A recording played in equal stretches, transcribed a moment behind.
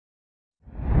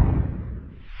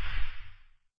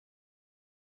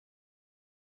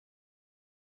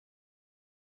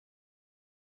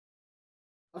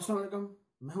अस्सलाम वालेकुम,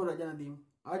 मैं हूं राजा नदीम।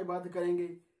 आज बात करेंगे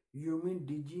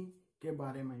यूमिडिजी के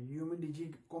बारे में। यूमिडिजी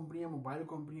कंपनी है, मोबाइल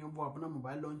कंपनी है, वो अपना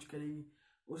मोबाइल लॉन्च करेगी।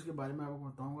 उसके बारे में आपको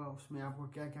बताऊंगा उसमें आपको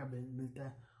क्या क्या मिलता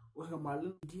है। उसका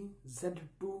मॉडल जी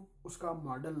Z2 उसका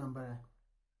मॉडल नंबर है।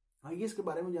 आइए इसके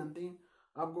बारे में जानते हैं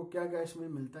आपको क्या क्या इसमें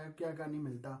मिलता है, क्या क्या नहीं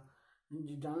मिलता,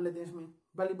 जान लेते हैं। इसमें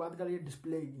पहली बात करिए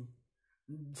डिस्प्ले की।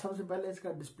 सबसे पहले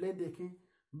इसका डिस्प्ले देखें,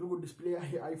 बिल्कुल डिस्प्ले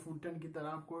आईफोन 10 की तरह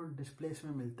आपको डिस्प्ले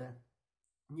इसमें मिलता है।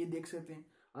 ये देख सकते हैं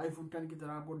आईफोन 10 की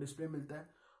तरह आपको डिस्प्ले मिलता है।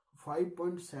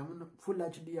 5.7 फुल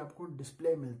HD आपको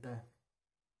डिस्प्ले मिलता है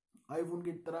आईफोन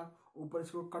की तरह। ऊपर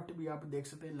इसको कट भी आप देख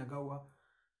सकते हैं लगा हुआ।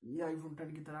 ये आईफोन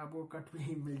 10 की तरह आपको कट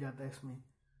भी मिल जाता है इसमें।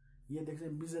 ये देख सकते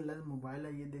हैं बिजल मोबाइल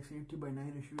है। ये देख सकते हैं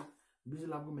 80/9 रेशियो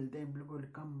बिजल आपको मिलते हैं, बिल्कुल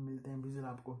कम मिलते हैं बिजल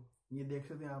आपको। ये देख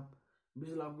सकते हैं आप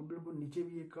बिजल आपको बिल्कुल नीचे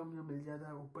भी ये कम या मिल जाता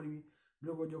है, ऊपर भी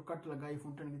बिल्कुल जो कट लगा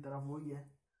आईफोन 10 की तरफ वही है।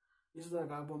 इस तरह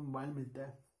का आपको मोबाइल मिलता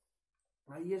है।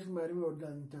 आइए इसके बारे में और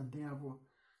जानते हैं। आपको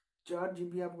 4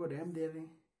 GB आपको रैम दे रहे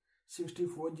हैं,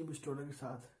 64 GB स्टोरेज के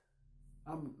साथ।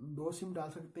 आप 2 सिम डाल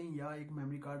सकते हैं या एक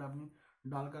मेमोरी कार्ड अपनी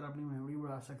डालकर अपनी मेमोरी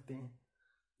बढ़ा सकते हैं।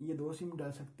 ये 2 सिम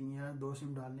डाल सकती हैं या 2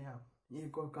 सिम डाल लें आप,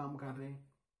 एक और काम कर रहे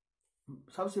हैं।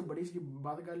 सबसे बड़ी इसकी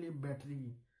बात कर लिए बैटरी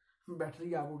की।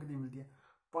 बैटरी आपको कितनी मिलती है?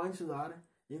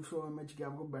 5100 mAh की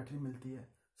आपको बैटरी मिलती है।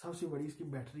 सबसे बड़ी इसकी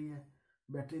बैटरी है।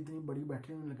 बैटरी इतनी बड़ी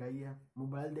बैटरी में लगाई है।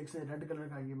 मोबाइल देख सकते हैं रेड कलर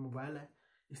का ये मोबाइल है।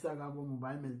 इस तरह का आपको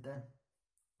मोबाइल मिलता है।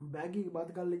 बैक की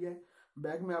बात कर ली जाए,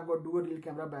 बैक में आपको dual real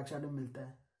camera back side में मिलता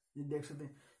है। ये देख सकते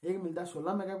हैं, एक मिलता है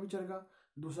 16 मेगापिक्सल का,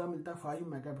 दूसरा मिलता है 5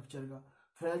 मेगापिक्सल का।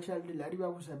 फ्लैश एलईडी लाइट भी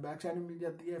आपको बैक साइड में मिल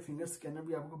जाती है। फिंगर स्कैनर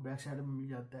भी आपको बैक साइड में मिल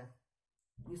जाता है।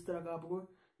 इस तरह का आपको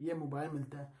ये मोबाइल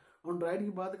मिलता है। एंड्रॉइड की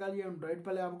बात कर लिया, एंड्रॉइड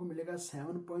पहले आपको मिलेगा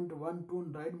 7.12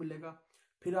 एंड्रॉइड मिलेगा।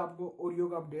 फिर आपको ओरियो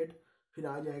का अपडेट फिर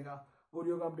आ जाएगा।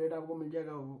 ओरियो का अपडेट आपको मिल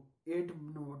जाएगा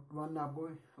 8.1 आपको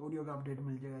ओरियो का अपडेट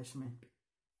मिल जाएगा इसमें।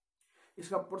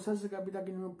 इसका प्रोसेसर का अभी तक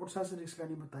इन्होंने प्रोसेसर इसका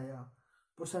नहीं बताया।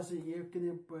 प्रोसेसर ये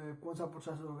कितने कौन सा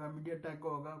प्रोसेसर होगा, मीडिया टेक का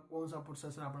होगा, कौन सा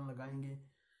प्रोसेसर अपन लगाएंगे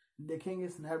देखेंगे।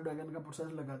 स्नैपड्रैगन का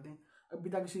प्रोसेसर लगाते हैं। अभी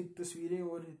तक इसी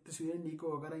तस्वीरें लीक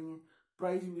होकर रही हैं,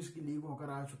 प्राइस भी इसकी लीक होकर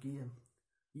आ चुकी है।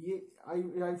 ये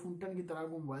आईफोन 10 की तरह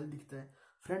को मोबाइल दिखता है।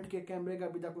 फ्रंट के कैमरे का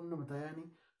अभी तक उन्होंने बताया नहीं।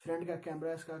 फ्रंट का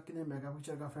कैमरा इसका कितने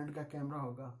मेगापिक्सल का फ्रंट का कैमरा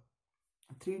होगा।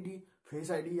 3D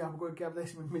फेस ID आपको क्या पता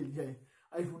इसमें मिल जाए।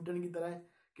 आईफोन 10 की तरह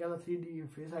क्या पता 3D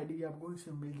फेस ID आपको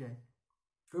इसमें मिल जाए,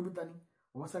 कोई पता नहीं,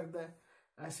 हो सकता है।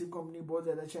 ऐसी कंपनी बहुत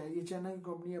ज्यादा ये चाइना की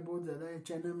कंपनी है, बहुत ज्यादा है।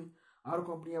 चाइना में हर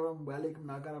कंपनी अपना मोबाइल एक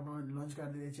बनाकर अपना लॉन्च कर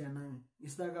देती है चाइना में।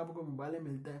 इस तरह का आपको मोबाइल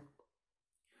मिलता है।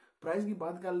 प्राइस की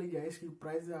बात कर ली जाए, इसकी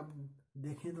प्राइस आप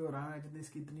देखें तो रहा है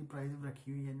इसकी इतनी प्राइस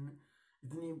रखी हुई है इन्होंने।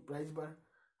 इतनी प्राइस पर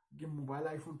कि मोबाइल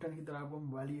आईफोन 10 की तरह आपको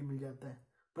मोबाइल ये मिल जाता है।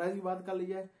 प्राइस की बात कर ली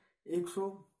जाए,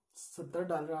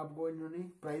 $170 आपको इन्होंने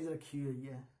प्राइस रखी हुई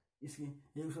है इसकी।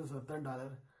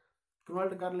 $170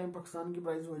 कन्वर्ट कर लें पाकिस्तान की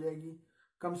प्राइस हो जाएगी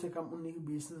कम से कम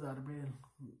 19-20 हज़ार रुपये,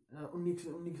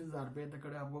 19 हज़ार रुपये तक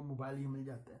आपको मोबाइल ये मिल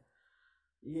जाता है।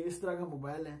 ये इस तरह का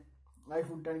मोबाइल है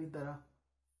आईफोन 10 की तरह।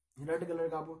 रेड कलर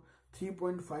का आपको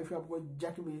 3.5 आपको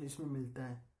जैक भी इसमें मिलता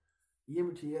है। ये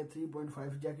भी ठीक है,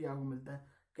 3.5 जैक ही आपको मिलता है।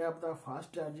 क्या पता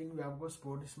फास्ट चार्जिंग भी आपको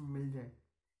सपोर्ट इसमें मिल जाए।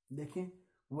 देखें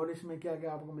और इसमें क्या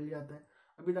क्या आपको मिल जाता है।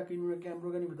 अभी तक इन्होंने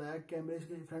कैमरों का नहीं बताया, कैमरे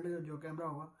इसके फ्रंट का जो कैमरा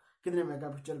होगा कितने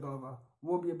मेगापिक्सल का होगा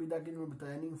वो भी अभी तक इन्होंने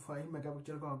बताया नहीं। 5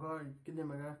 मेगापिक्सल का होगा,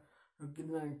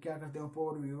 कितना क्या करते हो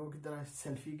पावर वीवो की तरह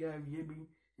सेल्फी का ये भी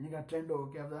इनका ट्रेंड हो।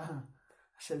 क्या पता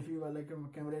सेल्फी वाले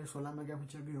कैमरे 16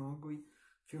 मेगापिक्सल के हों, कोई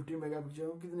 50 मेगापिक्सल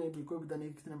हो, कितने भी कोई पता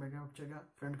नहीं कितने मेगापिक्सल का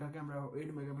फ्रंट का कैमरा हो।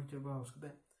 8 मेगापिक्सल का हो सकता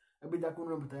है, अभी तक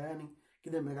उन्होंने बताया नहीं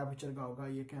कितने मेगापिक्सल का होगा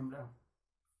ये कैमरा।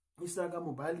 इस तरह का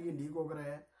मोबाइल ये लीक हो गया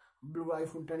है बिल्कुल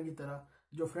आईफोन 10 की तरह।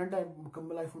 जो फ्रंट है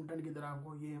मुकम्मल आईफोन 10 की तरह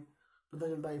आपको ये पता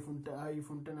चलता है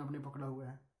आईफोन 10 आपने पकड़ा हुआ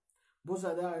है। बहुत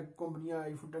ज़्यादा कंपनियां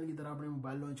आईफोन 10 की तरह अपने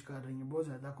मोबाइल लॉन्च कर रही हैं, बहुत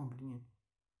ज़्यादा कंपनियां।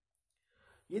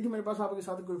 ये थी मेरे पास आपके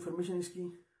साथ कोई इन्फॉर्मेशन इसकी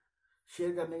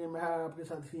शेयर करने के। मैं आपके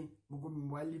साथ ही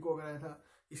मोबाइल लीक हो गया था,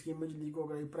 इसकी इमेज लीक हो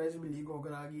गई, प्राइस भी लीक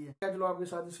होकर आ गई है। चलो आपके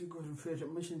साथ इसकी कुछ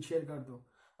इन्फॉर्मेशन शेयर कर दो।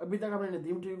 अभी तक आपने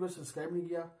नदीम टीवी को सब्सक्राइब नहीं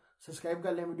किया, सब्सक्राइब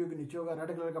कर लें। वीडियो के नीचे होगा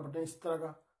रेड कलर का बटन, इस तरह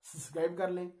का सब्सक्राइब कर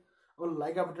लें। और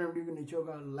लाइक का बटन वीडियो के नीचे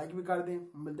होगा, लाइक भी कर दें।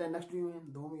 मिलता है नेक्स्ट वीडियो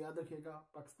में। दुआ में याद रखिएगा।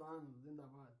 पाकिस्तान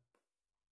जिंदाबाद।